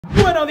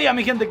Buenos días,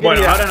 mi gente querida.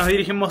 Bueno, ahora nos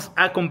dirigimos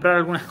a comprar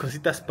algunas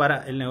cositas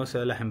para el negocio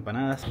de las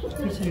empanadas.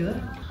 ¿Quieres ayudar?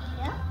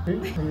 ¿Sí?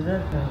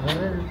 ¿Ayudar a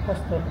agarrar el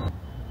pastor?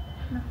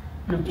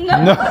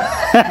 No.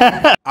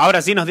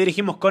 Ahora sí nos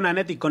dirigimos con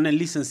Anet y con el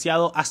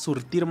licenciado a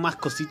surtir más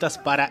cositas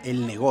para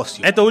el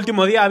negocio. Estos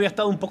últimos días había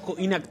estado un poco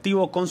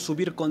inactivo con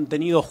subir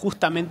contenido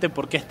justamente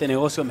porque este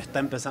negocio me está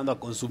empezando a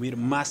consumir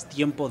más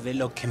tiempo de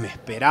lo que me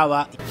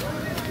esperaba.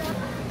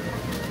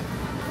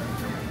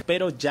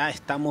 Pero ya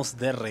estamos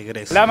de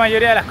regreso. La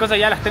mayoría de las cosas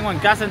ya las tengo en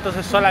casa,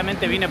 entonces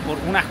solamente vine por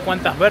unas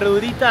cuantas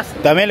verduritas.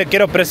 También le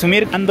quiero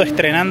presumir, ando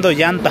estrenando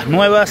llantas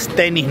nuevas,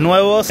 tenis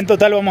nuevos. En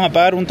total vamos a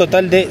pagar un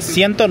total de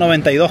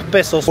 192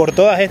 pesos por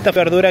todas estas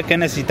verduras que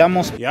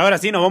necesitamos. Y ahora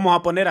sí nos vamos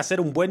a poner a hacer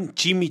un buen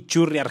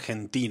chimichurri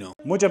argentino.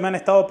 Muchos me han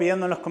estado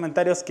pidiendo en los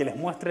comentarios que les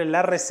muestre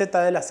la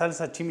receta de la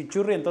salsa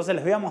chimichurri, entonces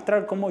les voy a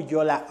mostrar cómo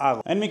yo la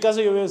hago. En mi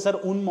caso yo voy a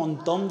usar un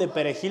montón de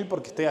perejil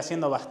porque estoy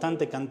haciendo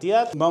bastante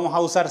cantidad. Vamos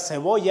a usar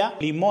cebolla,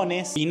 limón,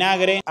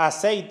 vinagre,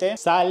 aceite,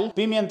 sal,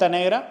 pimienta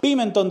negra,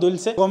 pimentón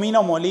dulce,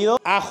 comino molido,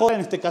 ajo, en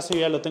este caso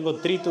ya lo tengo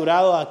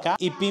triturado acá,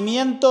 y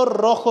pimiento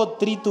rojo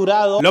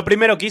triturado. Lo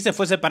primero que hice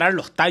fue separar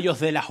los tallos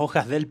de las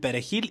hojas del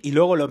perejil y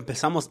luego lo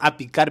empezamos a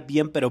picar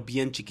bien, pero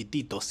bien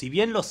chiquitito. Si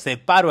bien lo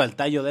separo al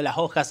tallo de las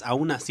hojas,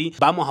 aún así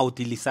vamos a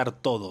utilizar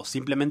todo.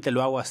 Simplemente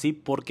lo hago así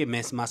porque me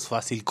es más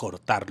fácil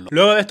cortarlo.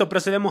 Luego de esto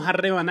procedemos a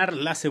rebanar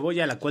la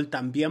cebolla, la cual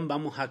también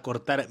vamos a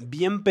cortar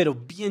bien, pero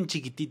bien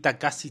chiquitita,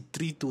 casi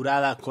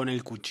triturada con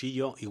el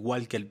cuchillo,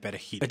 igual que el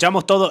perejil.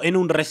 Echamos todo en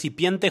un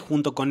recipiente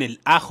junto con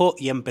el ajo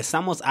y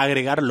empezamos a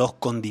agregar los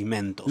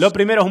condimentos. Lo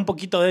primero es un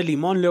poquito de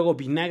limón, luego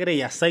vinagre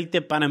y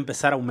aceite para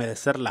empezar a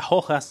humedecer las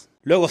hojas.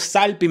 Luego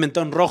sal,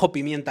 pimentón rojo,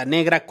 pimienta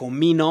negra,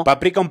 comino,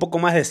 paprika, un poco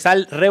más de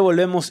sal,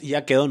 revolvemos y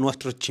ya quedó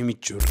nuestro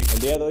chimichurri. El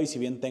día de hoy, si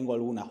bien tengo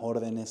algunas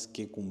órdenes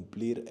que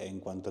cumplir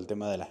en cuanto al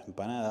tema de las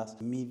empanadas,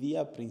 mi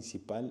día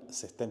principal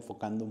se está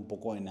enfocando un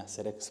poco en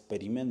hacer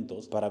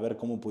experimentos para ver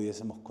cómo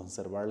pudiésemos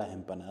conservar las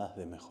empanadas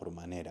de mejor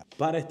manera.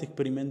 Para este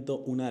experimento,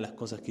 una de las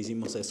cosas que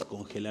hicimos es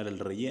congelar el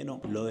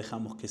relleno, lo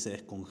dejamos que se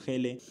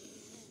descongele.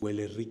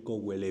 Huele rico,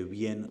 huele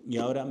bien. Y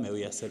ahora me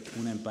voy a hacer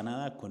una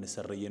empanada con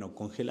ese relleno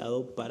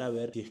congelado para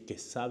ver si es que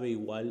sabe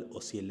igual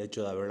o si el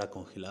hecho de haberla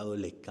congelado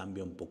le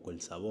cambia un poco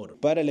el sabor.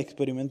 Para el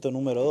experimento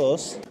número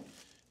 2,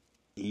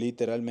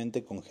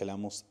 literalmente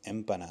congelamos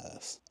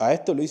empanadas. A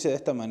esto lo hice de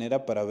esta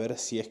manera para ver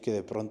si es que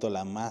de pronto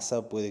la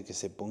masa puede que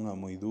se ponga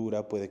muy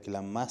dura, puede que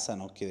la masa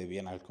no quede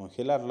bien al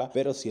congelarla,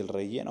 pero si el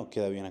relleno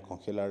queda bien al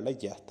congelarla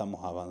ya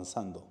estamos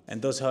avanzando.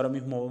 Entonces ahora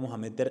mismo vamos a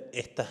meter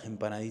estas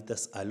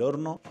empanaditas al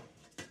horno.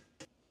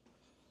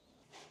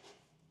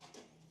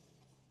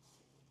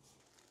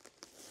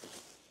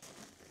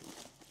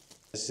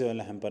 Así se ven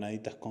las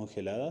empanaditas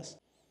congeladas.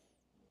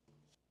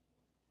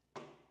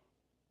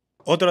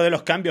 Otro de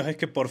los cambios es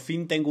que por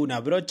fin tengo una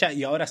brocha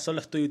y ahora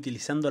solo estoy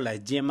utilizando la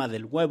yema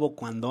del huevo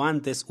cuando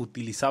antes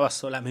utilizaba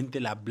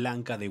solamente la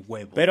blanca de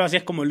huevo. Pero así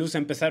es como luce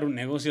empezar un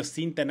negocio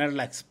sin tener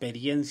la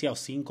experiencia o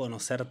sin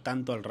conocer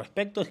tanto al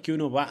respecto, es que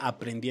uno va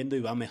aprendiendo y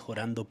va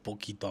mejorando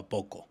poquito a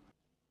poco.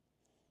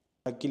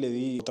 Aquí le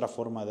di otra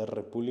forma de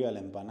repulgue a la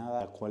empanada,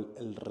 la cual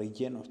el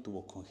relleno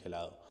estuvo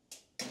congelado.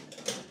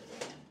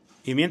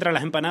 Y mientras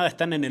las empanadas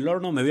están en el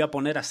horno me voy a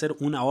poner a hacer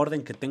una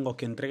orden que tengo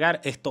que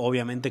entregar. Esto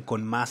obviamente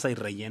con masa y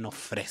relleno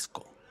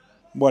fresco.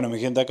 Bueno, mi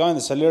gente, acaban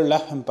de salir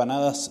las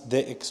empanadas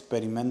de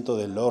experimento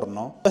del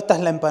horno. Esta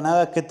es la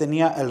empanada que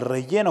tenía el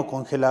relleno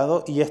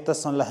congelado y estas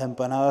son las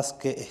empanadas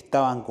que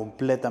estaban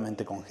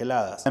completamente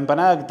congeladas. La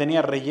empanada que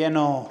tenía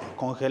relleno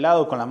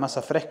congelado con la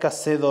masa fresca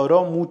se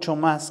doró mucho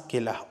más que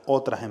las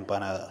otras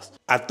empanadas.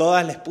 A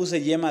todas les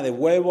puse yema de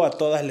huevo, a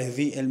todas les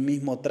di el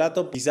mismo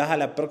trato. Quizás a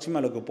la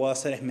próxima lo que puedo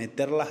hacer es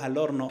meterlas al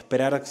horno,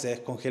 esperar a que se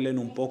descongelen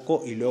un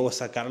poco y luego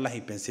sacarlas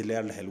y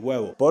pensilearles el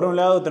huevo. Por un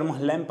lado tenemos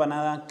la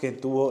empanada que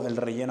tuvo el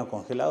relleno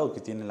congelado,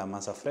 que tiene la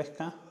masa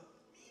fresca.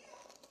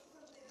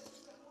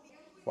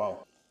 Wow.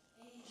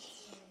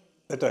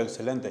 Esto es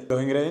excelente.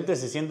 Los ingredientes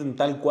se sienten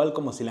tal cual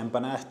como si la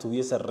empanada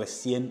estuviese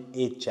recién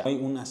hecha. Hay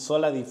una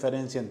sola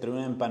diferencia entre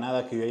una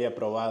empanada que yo haya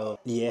probado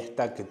y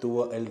esta que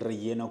tuvo el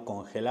relleno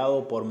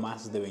congelado por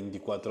más de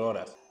 24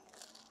 horas.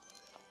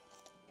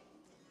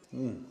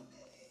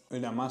 Y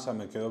la masa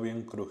me quedó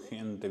bien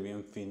crujiente,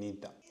 bien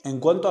finita. En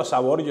cuanto a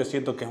sabor, yo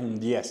siento que es un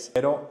 10.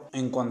 Pero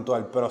en cuanto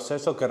al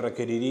proceso que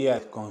requeriría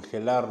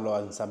descongelarlo,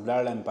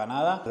 ensamblar la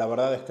empanada, la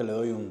verdad es que le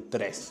doy un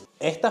 3.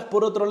 Estas,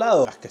 por otro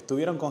lado, las que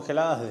estuvieron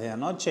congeladas desde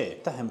anoche,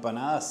 estas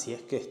empanadas, si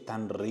es que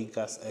están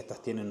ricas,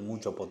 estas tienen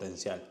mucho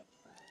potencial.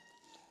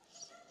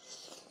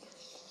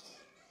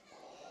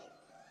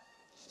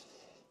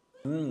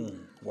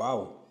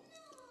 Wow.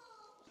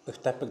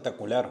 Está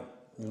espectacular.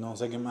 No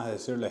sé qué más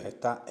decirles,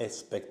 está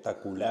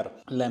espectacular.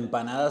 La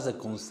empanada se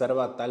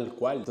conserva tal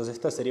cual. Entonces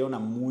esta sería una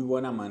muy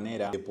buena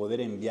manera de poder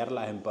enviar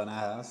las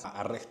empanadas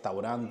a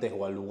restaurantes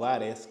o a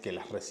lugares que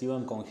las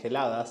reciban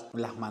congeladas,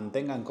 las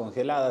mantengan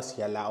congeladas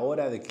y a la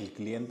hora de que el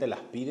cliente las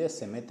pide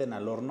se meten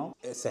al horno.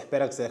 Se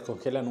espera que se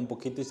descongelan un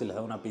poquito y se les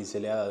da una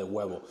pinceleada de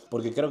huevo.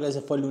 Porque creo que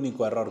ese fue el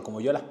único error. Como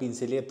yo las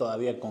pincelé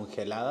todavía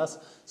congeladas,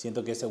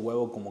 siento que ese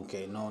huevo como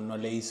que no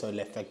le hizo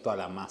el efecto a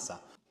la masa.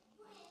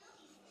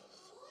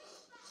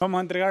 Vamos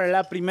a entregar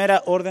la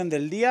primera orden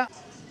del día.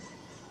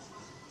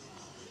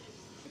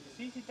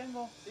 Sí,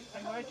 tengo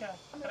hecha.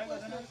 Traigo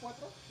de nuevo.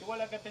 Igual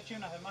acá te eché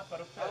unas demás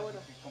para ustedes. Bueno.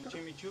 Con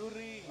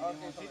chimichurri y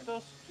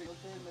limoncitos. Sí.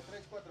 Me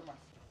traes 4 más.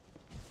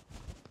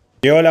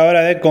 Llegó la hora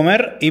de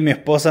comer y mi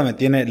esposa me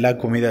tiene la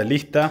comida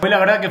lista. Fue la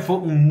verdad que fue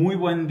un muy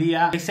buen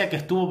día, pese a que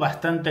estuvo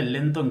bastante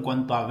lento en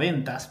cuanto a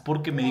ventas,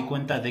 porque me di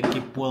cuenta de que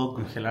puedo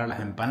congelar las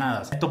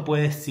empanadas. Esto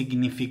puede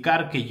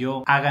significar que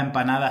yo haga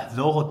empanadas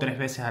 2 o 3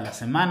 veces a la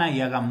semana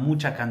y haga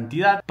mucha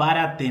cantidad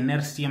para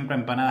tener siempre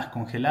empanadas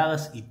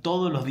congeladas y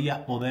todos los días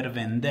poder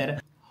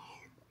vender.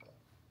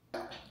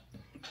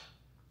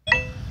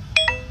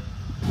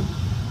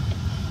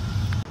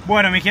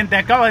 Bueno, mi gente,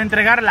 acabo de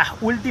entregar las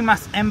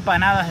últimas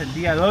empanadas del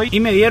día de hoy y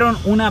me dieron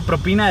una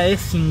propina de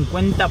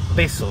 50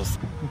 pesos.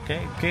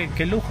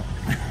 ¿Qué lujo?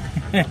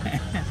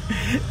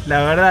 La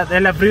verdad,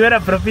 es la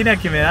primera propina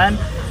que me dan.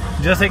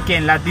 Yo sé que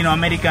en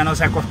Latinoamérica no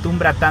se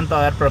acostumbra tanto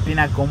a dar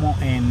propina como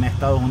en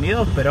Estados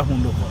Unidos, pero es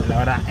un lujo, la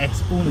verdad,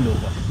 es un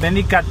lujo.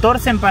 Vendí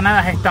 14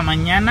 empanadas esta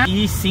mañana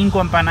y 5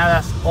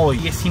 empanadas hoy.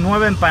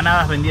 19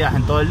 empanadas vendidas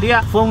en todo el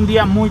día. Fue un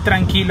día muy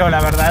tranquilo,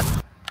 la verdad.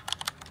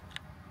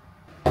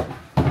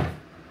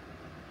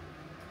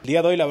 El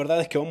día de hoy la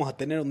verdad es que vamos a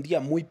tener un día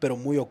muy pero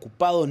muy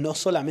ocupado, no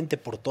solamente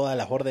por todas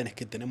las órdenes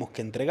que tenemos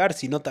que entregar,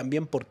 sino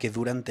también porque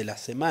durante la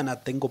semana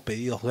tengo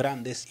pedidos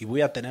grandes y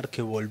voy a tener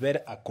que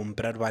volver a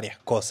comprar varias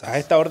cosas. A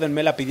esta orden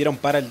me la pidieron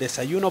para el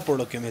desayuno, por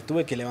lo que me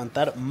tuve que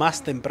levantar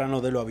más temprano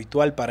de lo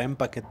habitual para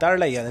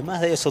empaquetarla, y además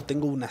de eso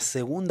tengo una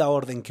segunda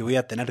orden que voy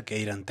a tener que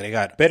ir a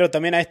entregar. Pero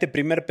también a este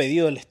primer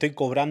pedido le estoy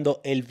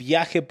cobrando el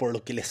viaje, por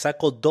lo que le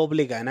saco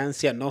doble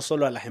ganancia, no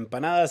solo a las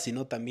empanadas,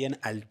 sino también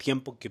al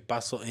tiempo que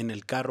paso en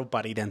el carro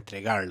para ir a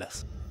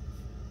entregarlas.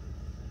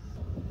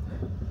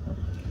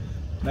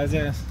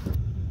 Gracias.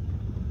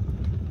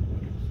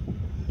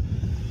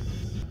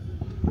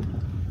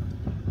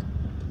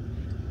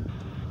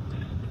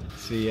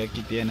 Sí,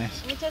 aquí tienes.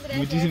 Muchas gracias.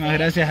 Muchísimas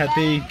gracias a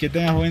ti. Que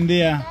tengas buen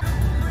día.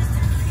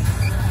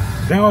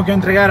 Tengo que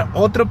entregar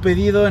otro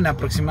pedido en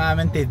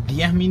aproximadamente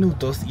 10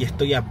 minutos y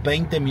estoy a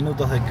 20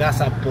 minutos de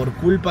casa por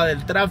culpa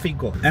del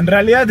tráfico. En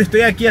realidad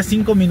estoy aquí a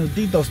 5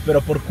 minutitos,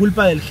 pero por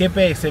culpa del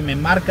GPS me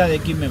marca de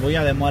que me voy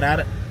a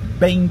demorar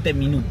 20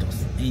 minutos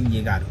en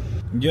llegar.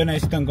 Yo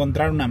necesito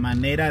encontrar una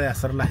manera de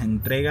hacer las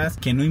entregas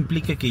que no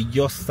implique que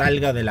yo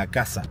salga de la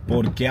casa,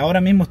 porque ahora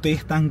mismo estoy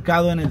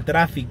estancado en el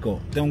tráfico.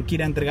 Tengo que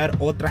ir a entregar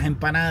otras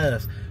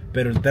empanadas,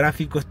 pero el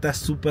tráfico está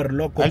súper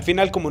loco. Al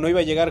final, como no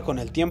iba a llegar con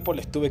el tiempo,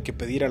 les tuve que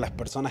pedir a las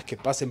personas que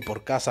pasen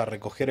por casa a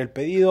recoger el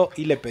pedido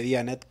y le pedí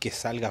a Ned que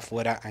salga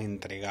afuera a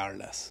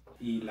entregarlas.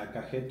 Y la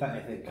cajeta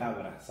es de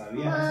cabra,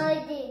 ¿sabías?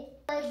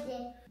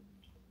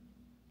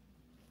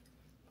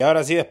 Y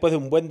ahora sí, después de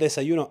un buen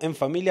desayuno en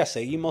familia,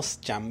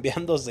 seguimos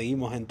chambeando,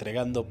 seguimos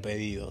entregando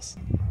pedidos.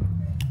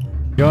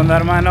 ¿Qué onda,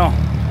 hermano?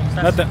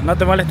 ¿No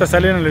te molesta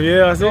salir en el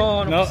video así?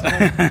 No.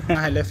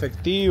 ¿Más el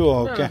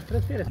efectivo o qué?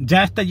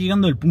 Ya está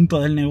llegando el punto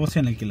del negocio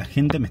en el que la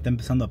gente me está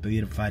empezando a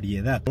pedir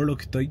variedad, por lo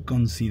que estoy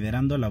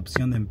considerando la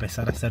opción de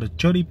empezar a hacer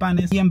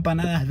choripanes y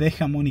empanadas de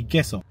jamón y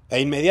queso. E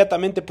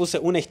inmediatamente puse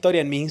una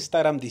historia en mi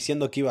Instagram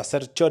diciendo que iba a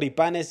hacer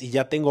choripanes y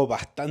ya tengo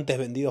bastantes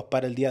vendidos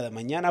para el día de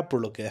mañana,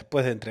 por lo que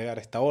después de entregar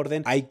esta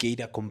orden hay que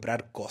ir a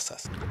comprar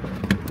cosas.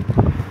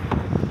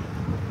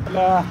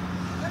 Hola.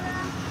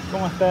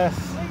 ¿Cómo estás?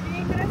 Muy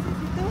bien, gracias.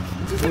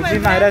 ¿Y tú?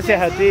 Muchísimas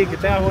gracias a ti, que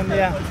tengas buen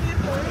día.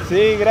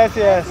 Sí,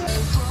 gracias.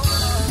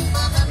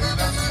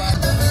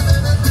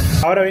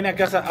 Ahora vine a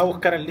casa a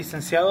buscar al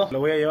licenciado. Lo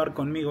voy a llevar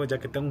conmigo ya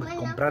que tengo que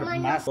comprar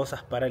más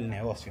cosas para el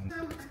negocio.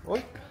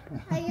 Uy.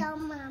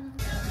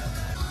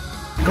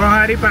 Con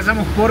Ari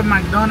pasamos por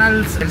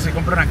McDonald's. Él se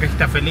compró una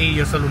cajita feliz y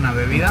yo solo una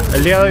bebida.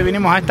 El día de hoy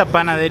vinimos a esta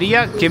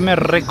panadería que me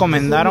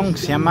recomendaron, que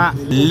se llama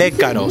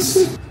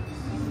Lécaros.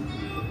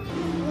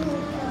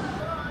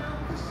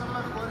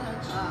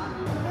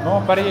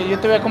 Vamos para allá, yo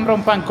te voy a comprar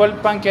un pan. ¿Cuál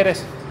pan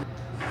quieres?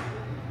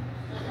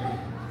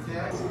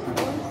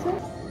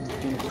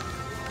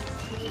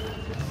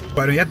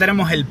 Bueno, ya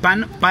tenemos el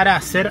pan para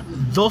hacer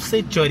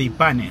 12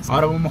 choripanes.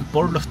 Ahora vamos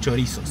por los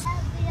chorizos.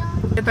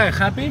 ¿Qué tal,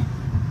 Happy?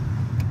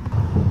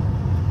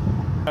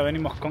 Ahora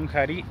venimos con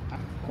Jari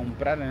a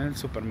comprar en el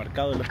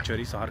supermercado los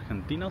chorizos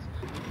argentinos.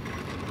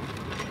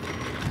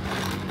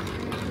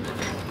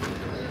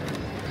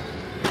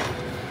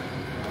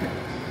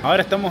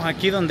 Ahora estamos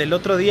aquí donde el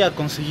otro día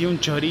conseguí un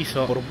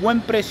chorizo por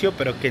buen precio,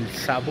 pero que el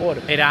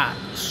sabor era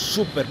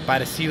súper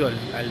parecido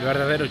al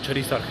verdadero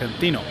chorizo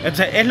argentino.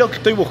 Entonces es lo que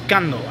estoy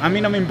buscando. A mí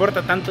no me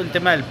importa tanto el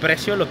tema del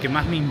precio, lo que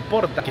más me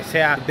importa que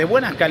sea de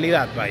buena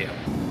calidad, vaya.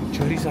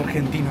 Chorizo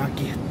argentino,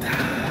 aquí está.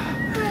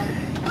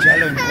 Ya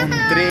lo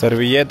encontré.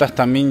 Servilletas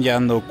también ya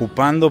ando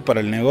ocupando para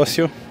el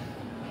negocio.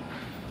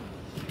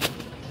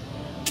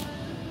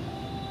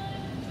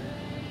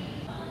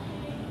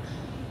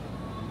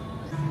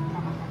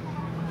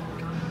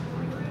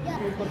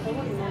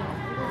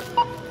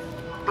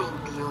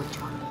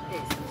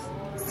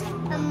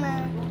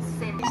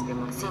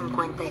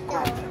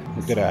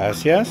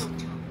 Gracias.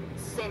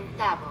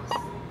 Centavos.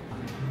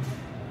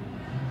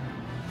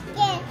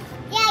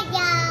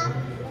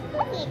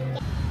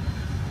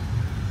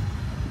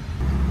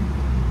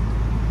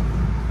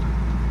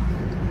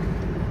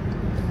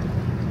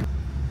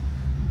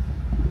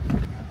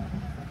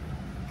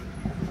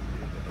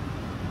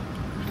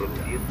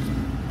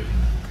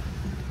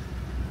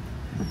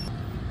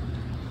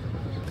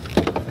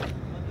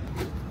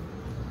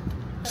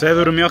 Se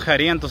durmió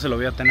Jari, entonces lo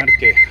voy a tener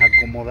que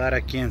acomodar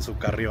aquí en su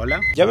carriola.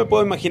 Ya me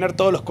puedo imaginar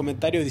todos los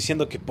comentarios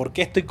diciendo que por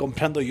qué estoy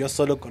comprando yo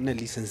solo con el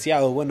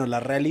licenciado. Bueno,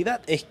 la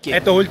realidad es que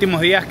estos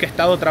últimos días que he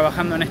estado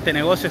trabajando en este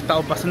negocio he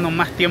estado pasando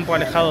más tiempo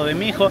alejado de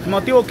mi hijo. El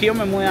motivo que yo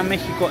me mudé a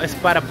México es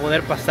para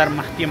poder pasar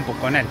más tiempo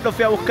con él. Lo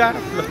fui a buscar,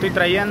 lo estoy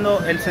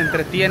trayendo, él se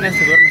entretiene,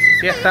 se duerme su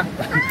siesta.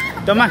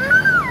 Toma,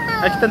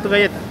 aquí está tu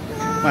galleta.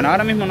 Bueno,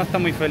 ahora mismo no está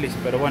muy feliz,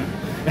 pero bueno.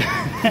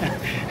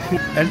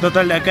 El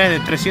total de acá es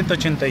de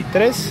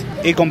 383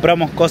 y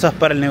compramos cosas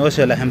para el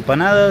negocio de las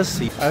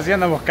empanadas. Y así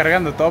andamos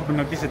cargando todo, pero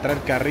no quise traer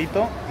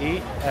carrito y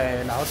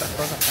las otras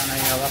cosas están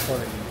ahí abajo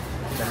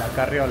de la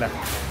carriola.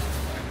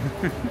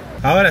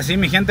 Ahora sí,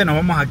 mi gente, nos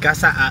vamos a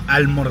casa a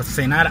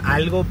almorcenar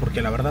algo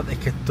porque la verdad es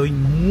que estoy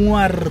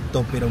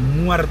muerto, pero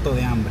muerto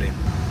de hambre.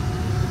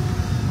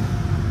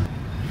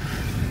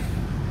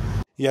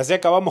 Y así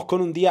acabamos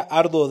con un día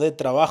arduo de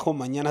trabajo.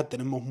 Mañana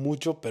tenemos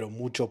mucho, pero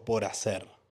mucho por hacer.